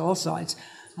sides, all sides,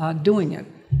 doing it.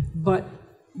 But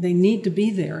they need to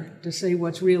be there to say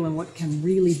what's real and what can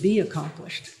really be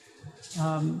accomplished,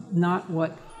 not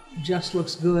what just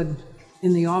looks good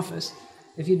in the office.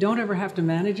 If you don't ever have to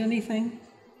manage anything,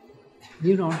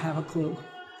 you don't have a clue.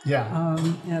 Yeah.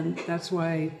 And that's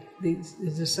why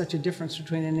there's such a difference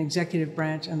between an executive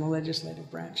branch and the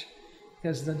legislative branch,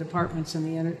 because the departments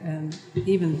and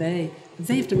even they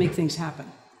have to make things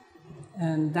happen.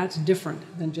 And that's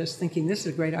different than just thinking, this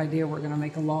is a great idea, we're going to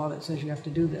make a law that says you have to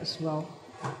do this. Well,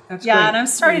 that's great. And I'm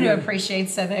starting to appreciate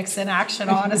civics in action,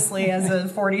 honestly, as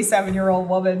a 47-year-old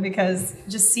woman, because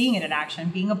just seeing it in action,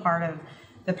 being a part of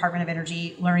the Department of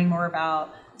Energy, learning more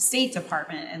about the State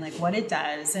Department and like what it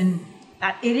does, and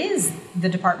that it is the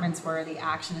departments where the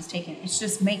action is taken. It's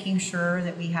just making sure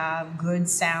that we have good,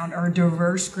 sound, or a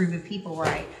diverse group of people,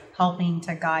 right, helping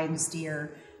to guide and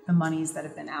steer the monies that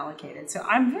have been allocated. So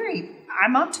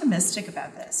I'm optimistic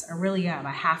about this. I really am.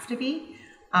 I have to be.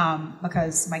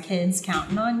 Because my kids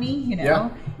counting on me,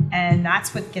 and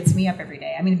that's what gets me up every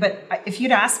day. I mean, but if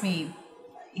you'd asked me,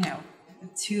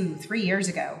 2-3 years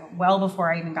ago, well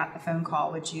before I even got the phone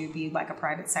call, would you be like a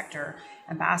private sector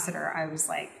ambassador? I was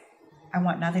like, I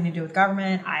want nothing to do with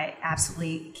government. I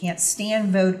absolutely can't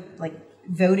stand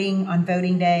voting on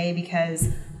voting day because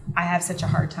I have such a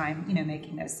hard time,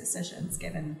 making those decisions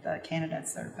given the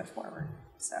candidates that are put forward.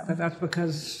 So. But that's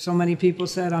because so many people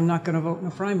said, I'm not going to vote in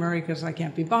a primary because I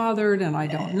can't be bothered and I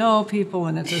don't know people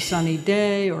and it's a sunny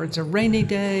day or it's a rainy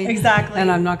day. Exactly. And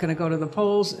I'm not going to go to the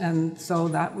polls. And so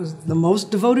that was the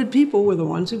most devoted people were the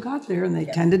ones who got there, and they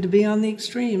tended to be on the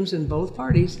extremes in both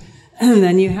parties. And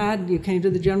then you came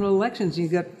to the general elections, you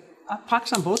got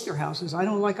pox on both your houses. I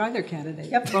don't like either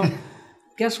candidate. Yep. Well,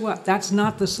 guess what? That's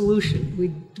not the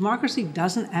solution. Democracy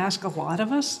doesn't ask a lot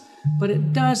of us, but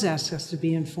it does ask us to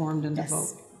be informed and to vote.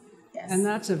 Yes. And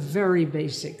that's a very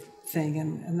basic thing.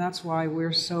 And that's why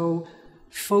we're so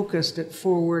focused at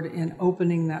Forward in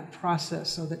opening that process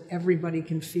so that everybody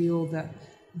can feel that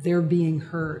they're being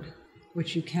heard,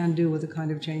 which you can do with the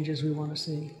kind of changes we want to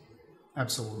see.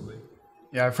 Absolutely.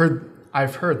 Yeah,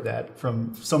 I've heard that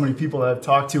from so many people that I've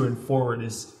talked to in Forward,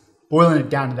 is boiling it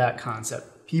down to that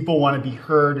concept. People want to be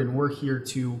heard, and we're here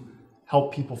to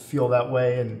help people feel that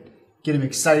way and get them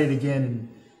excited again and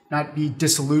not be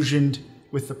disillusioned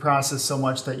with the process so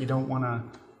much that you don't want to,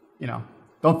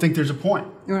 don't think there's a point.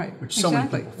 Right, which so many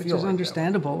people which feel is like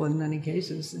understandable in many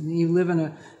cases. And you live in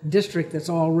a district that's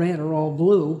all red or all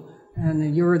blue,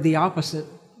 and you're the opposite.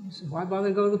 You say, why bother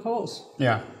to go to the polls?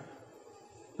 Yeah.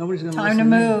 Nobody's going to listen. Time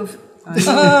to move.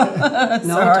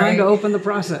 Time to open the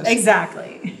process.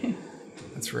 Exactly.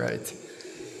 That's right.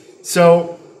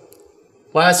 So,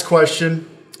 last question.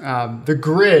 The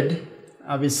grid,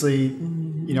 obviously,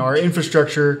 our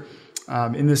infrastructure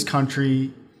in this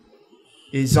country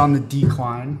is on the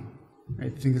decline. I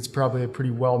think it's probably a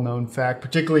pretty well-known fact,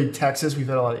 particularly in Texas. We've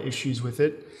had a lot of issues with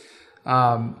it.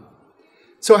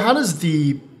 So how does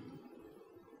the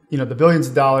billions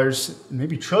of dollars,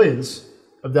 maybe trillions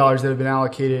of dollars that have been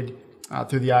allocated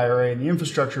through the IRA and the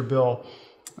infrastructure bill,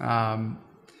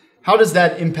 how does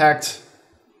that impact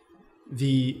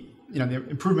the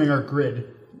improving our grid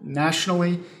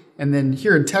nationally? And then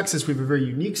here in Texas, we have a very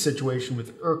unique situation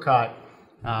with ERCOT.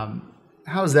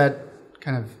 How is that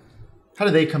how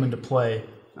do they come into play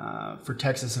for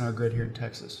Texas and our grid here in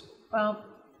Texas? Well,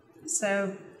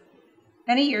 so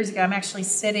many years ago, I'm actually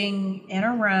sitting in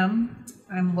a room.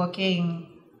 I'm looking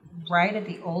right at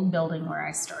the old building where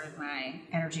I started my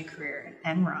energy career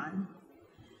at Enron.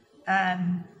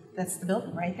 That's the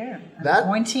building right there. I'm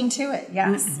pointing to it,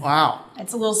 yes. Wow.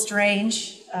 It's a little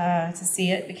strange to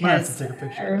see it because I have to take a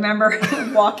picture. I remember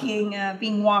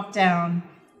being walked down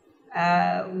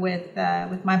with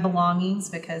my belongings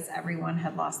because everyone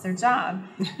had lost their job.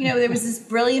 There was this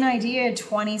brilliant idea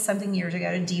 20-something years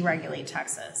ago to deregulate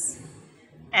Texas.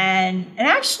 And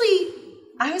actually,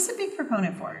 I was a big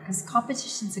proponent for it because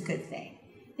competition's a good thing.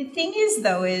 The thing is,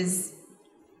 though,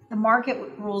 the market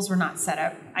rules were not set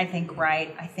up, I think,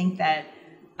 right. I think that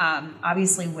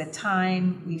obviously with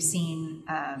time, we've seen,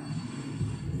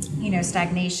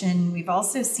 stagnation. We've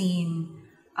also seen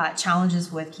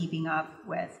challenges with keeping up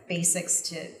with basics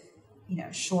to,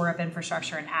 shore up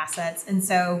infrastructure and assets. And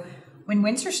so when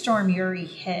Winter Storm Uri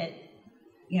hit,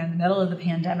 in the middle of the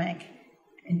pandemic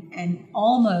and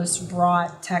almost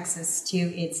brought Texas to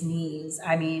its knees,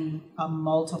 I mean, a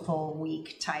multiple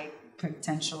week type,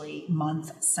 potentially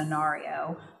month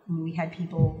scenario. We had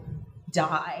people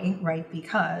die, right,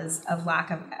 because of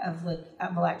lack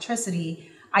of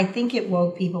electricity. I think it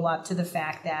woke people up to the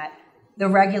fact that the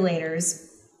regulators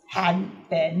hadn't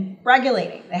been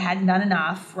regulating. They hadn't done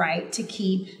enough, right, to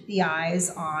keep the eyes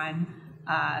on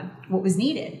what was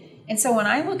needed. And so when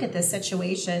I look at this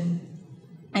situation,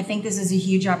 I think this is a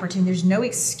huge opportunity. There's no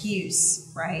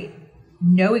excuse, right?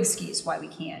 No excuse why we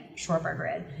can't shore up our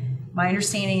grid. My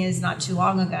understanding is not too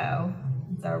long ago,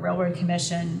 the Railroad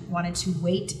Commission wanted to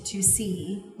wait to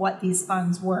see what these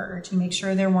funds were to make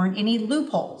sure there weren't any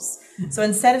loopholes. So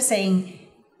instead of saying,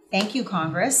 thank you,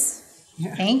 Congress,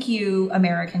 thank you,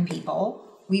 American people,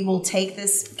 we will take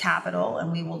this capital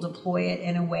and we will deploy it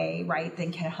in a way, right,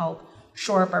 that can help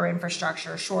shore up our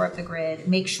infrastructure, shore up the grid,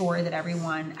 make sure that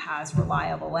everyone has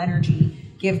reliable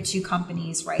energy, give to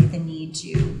companies, right, the need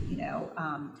to,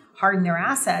 harden their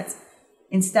assets.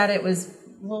 Instead, it was,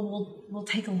 we'll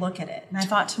take a look at it. And I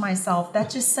thought to myself, that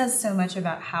just says so much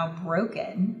about how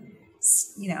broken,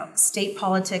 state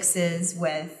politics is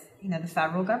with, the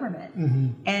federal government.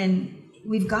 Mm-hmm. And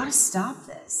we've got to stop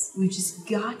this. We've just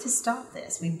got to stop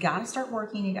this. We've got to start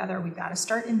working together. We've got to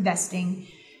start investing.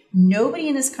 Nobody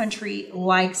in this country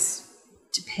likes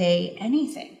to pay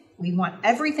anything. We want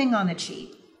everything on the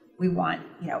cheap. We want,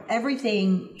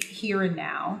 everything here and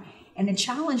now. And the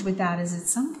challenge with that is at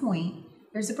some point,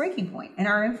 there's a breaking point. And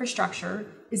our infrastructure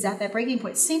is at that breaking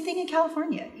point. Same thing in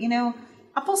California.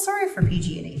 I feel sorry for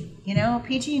PG&E.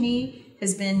 PG&E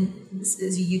has been, as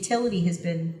a utility, has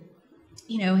been,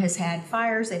 has had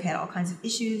fires. They've had all kinds of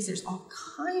issues. There's all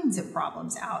kinds of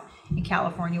problems out in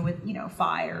California with,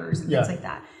 fires and things like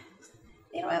that.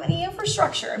 They don't have any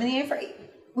infrastructure.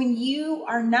 When you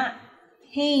are not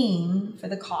paying for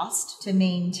the cost to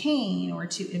maintain or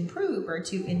to improve or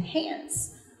to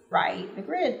enhance, right, the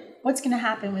grid, what's going to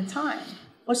happen with time?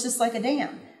 Well, it's just like a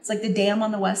dam. It's like the dam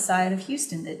on the west side of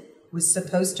Houston that was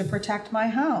supposed to protect my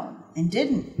home and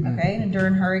didn't, okay? And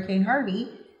during Hurricane Harvey,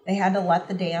 they had to let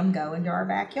the dam go into our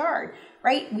backyard,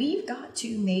 right? We've got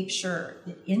to make sure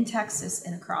that in Texas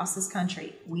and across this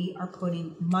country, we are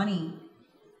putting money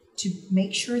to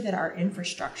make sure that our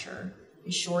infrastructure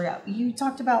is shored up. You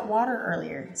talked about water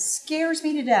earlier. It scares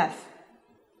me to death.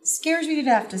 It scares me to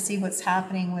death to see what's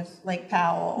happening with Lake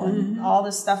Powell and all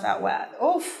this stuff out west.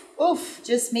 Oof,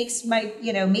 just makes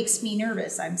me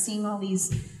nervous. I'm seeing all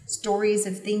these stories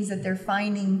of things that they're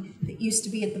finding that used to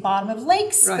be at the bottom of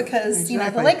lakes because,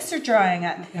 the lakes are drying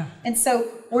up. Yeah. And so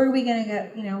where are we going to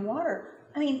get, water?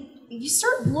 You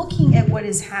start looking at what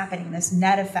is happening, this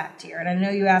net effect here. And I know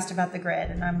you asked about the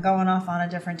grid, and I'm going off on a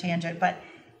different tangent, but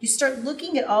you start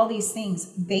looking at all these things,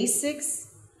 basics,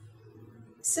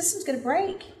 system's going to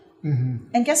break. Mm-hmm.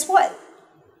 And guess what?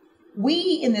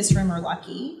 We in this room are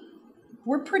lucky.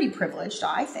 We're pretty privileged,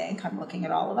 I think. I'm looking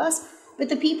at all of us. But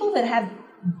the people that have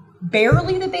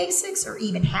barely the basics or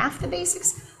even half the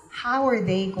basics, how are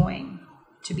they going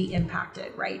to be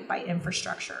impacted, right, by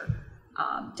infrastructure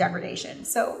degradation?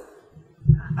 So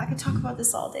I could talk about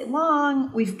this all day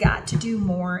long. We've got to do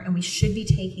more, and we should be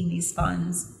taking these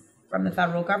funds from the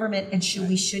federal government, and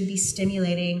we should be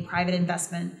stimulating private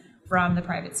investment from the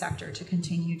private sector to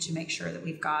continue to make sure that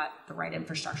we've got the right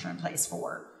infrastructure in place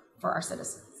for our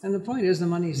citizens. And the point is the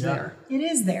money's there. It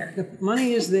is there. The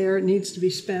money is there. It needs to be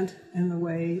spent in the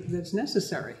way that's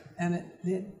necessary. And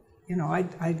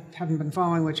I haven't been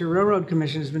following what your Railroad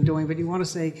Commission has been doing, but you want to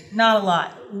say... Not a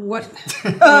lot. What?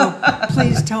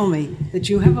 Please tell me that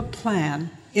you have a plan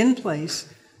in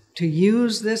place to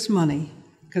use this money,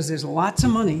 because there's lots of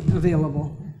money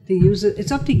available to use it.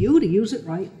 It's up to you to use it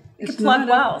right. We can plug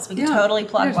wells. We can totally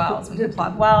plug wells. We can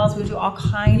plug wells. We can do all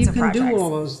kinds of projects. You can do all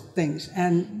those things.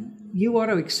 And you ought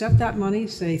to accept that money,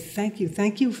 say thank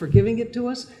you for giving it to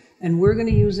us, and we're going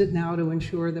to use it now to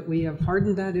ensure that we have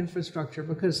hardened that infrastructure,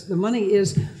 because the money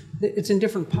it's in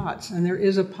different pots, and there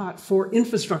is a pot for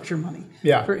infrastructure money,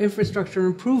 for infrastructure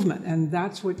improvement, and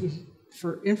that's what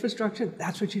for infrastructure,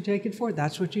 that's what you take it for,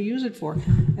 that's what you use it for.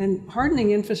 And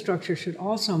hardening infrastructure should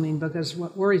also mean, because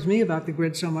what worries me about the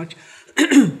grid so much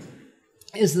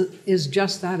is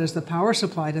just that, is the power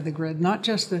supply to the grid, not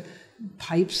just the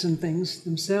pipes and things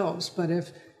themselves, but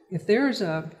if there's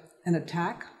an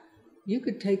attack, you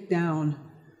could take down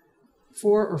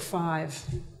 4 or 5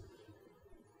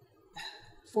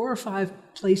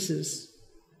 places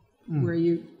where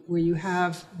you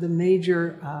have the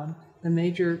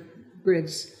major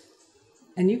grids,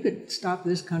 and you could stop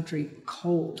this country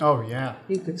cold. Oh yeah,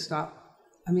 you could stop.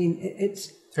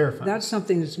 It's terrifying. That's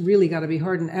something that's really got to be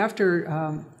hardened. After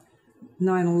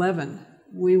 9/11.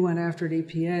 We went after at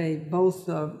EPA both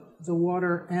the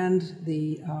water and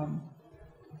the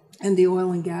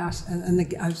oil and gas and the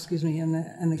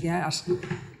gas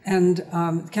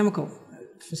and chemical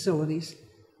facilities.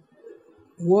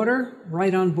 Water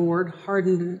right on board,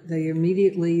 hardened. They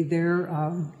immediately their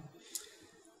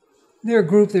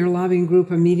lobbying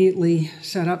group immediately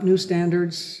set up new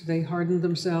standards. They hardened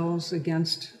themselves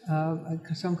against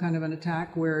some kind of an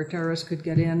attack where terrorists could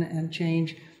get in and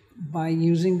change by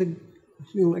using the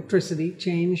electricity,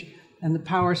 change and the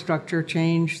power structure,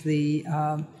 change the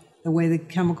way the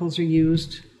chemicals are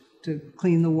used to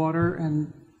clean the water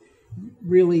and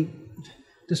really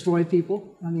destroy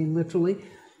people. Literally.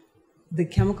 The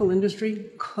chemical industry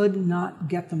could not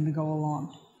get them to go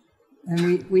along.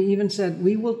 And we even said,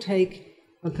 we will take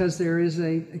because there is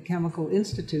a chemical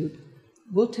institute,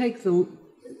 we'll take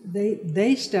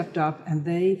they stepped up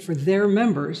and for their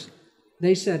members,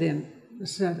 they set in a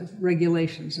set of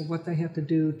regulations of what they have to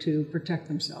do to protect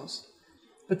themselves.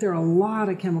 But there are a lot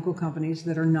of chemical companies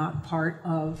that are not part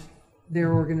of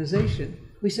their organization.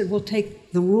 We said, we'll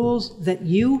take the rules that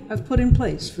you have put in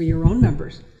place for your own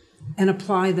members and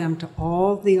apply them to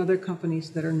all the other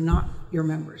companies that are not your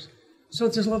members. So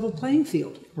it's a level playing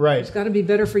field. Right. It's got to be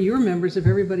better for your members if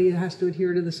everybody has to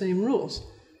adhere to the same rules.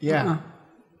 Yeah.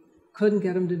 Couldn't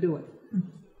get them to do it.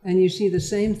 And you see the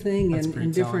same thing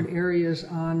in different telling. areas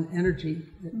on energy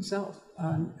itself,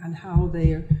 and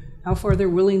how far they're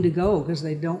willing to go, because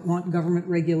they don't want government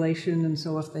regulation. And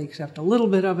so if they accept a little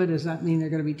bit of it, does that mean they're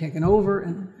going to be taken over?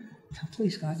 And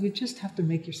please, God, you just have to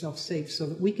make yourself safe so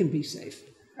that we can be safe.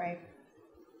 Right.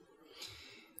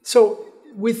 So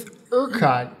with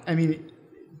ERCOT, I mean,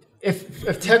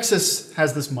 if Texas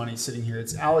has this money sitting here,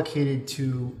 it's allocated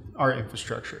to our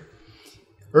infrastructure.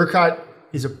 ERCOT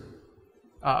is a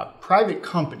private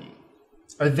company.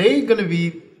 Are they going to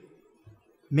be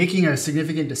making a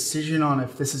significant decision on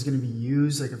if this is going to be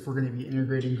used, like if we're going to be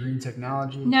integrating green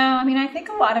technology? No, I mean, I think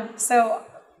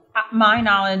my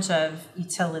knowledge of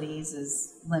utilities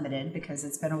is limited because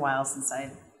it's been a while since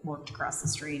I worked across the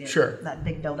street at that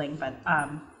big building.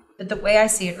 But the way I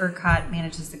see it, ERCOT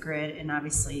manages the grid, and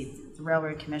obviously the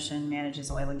Railroad Commission manages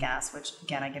oil and gas, which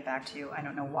again, I get back to, I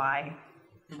don't know why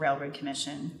the Railroad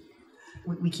Commission,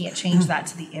 we can't change that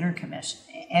to the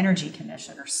Energy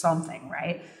Commission or something,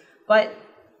 right? But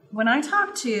when I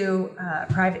talk to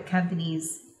private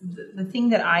companies, the thing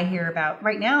that I hear about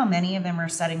right now, many of them are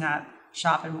setting up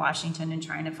shop in Washington and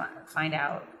trying to find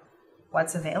out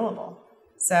what's available.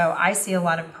 So I see a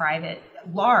lot of private,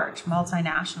 large,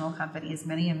 multinational companies,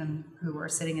 many of them who are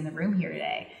sitting in the room here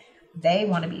today, they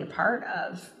want to be a part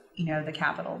of, the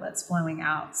capital that's flowing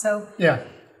out. So, yeah.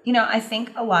 I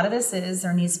think a lot of this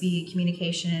there needs to be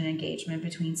communication and engagement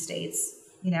between states,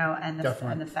 and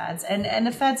the feds. And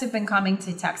the feds have been coming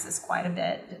to Texas quite a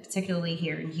bit, particularly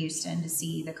here in Houston, to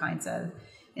see the kinds of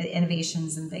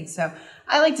innovations and things. So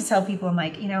I like to tell people, I'm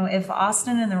like, if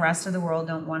Austin and the rest of the world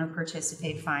don't want to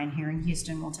participate, fine. Here in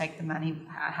Houston, we'll take the money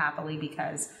happily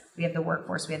because we have the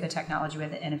workforce, we have the technology, we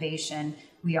have the innovation.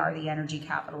 We are the energy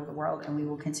capital of the world, and we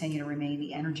will continue to remain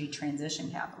the energy transition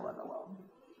capital of the world.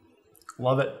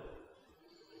 Love it.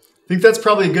 I think that's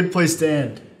probably a good place to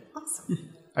end. Awesome.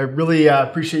 I really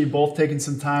appreciate you both taking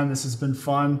some time. This has been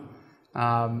fun.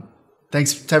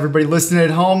 Thanks to everybody listening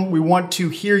at home. We want to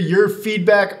hear your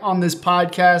feedback on this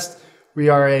podcast. We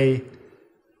are a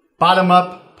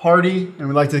bottom-up party, and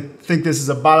we like to think this is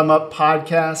a bottom-up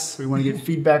podcast. We want to get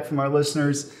feedback from our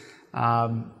listeners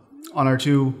on our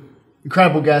two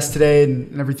incredible guests today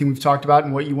and everything we've talked about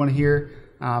and what you want to hear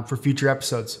for future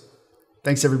episodes.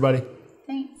 Thanks, everybody.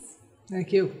 Thanks.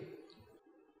 Thank you.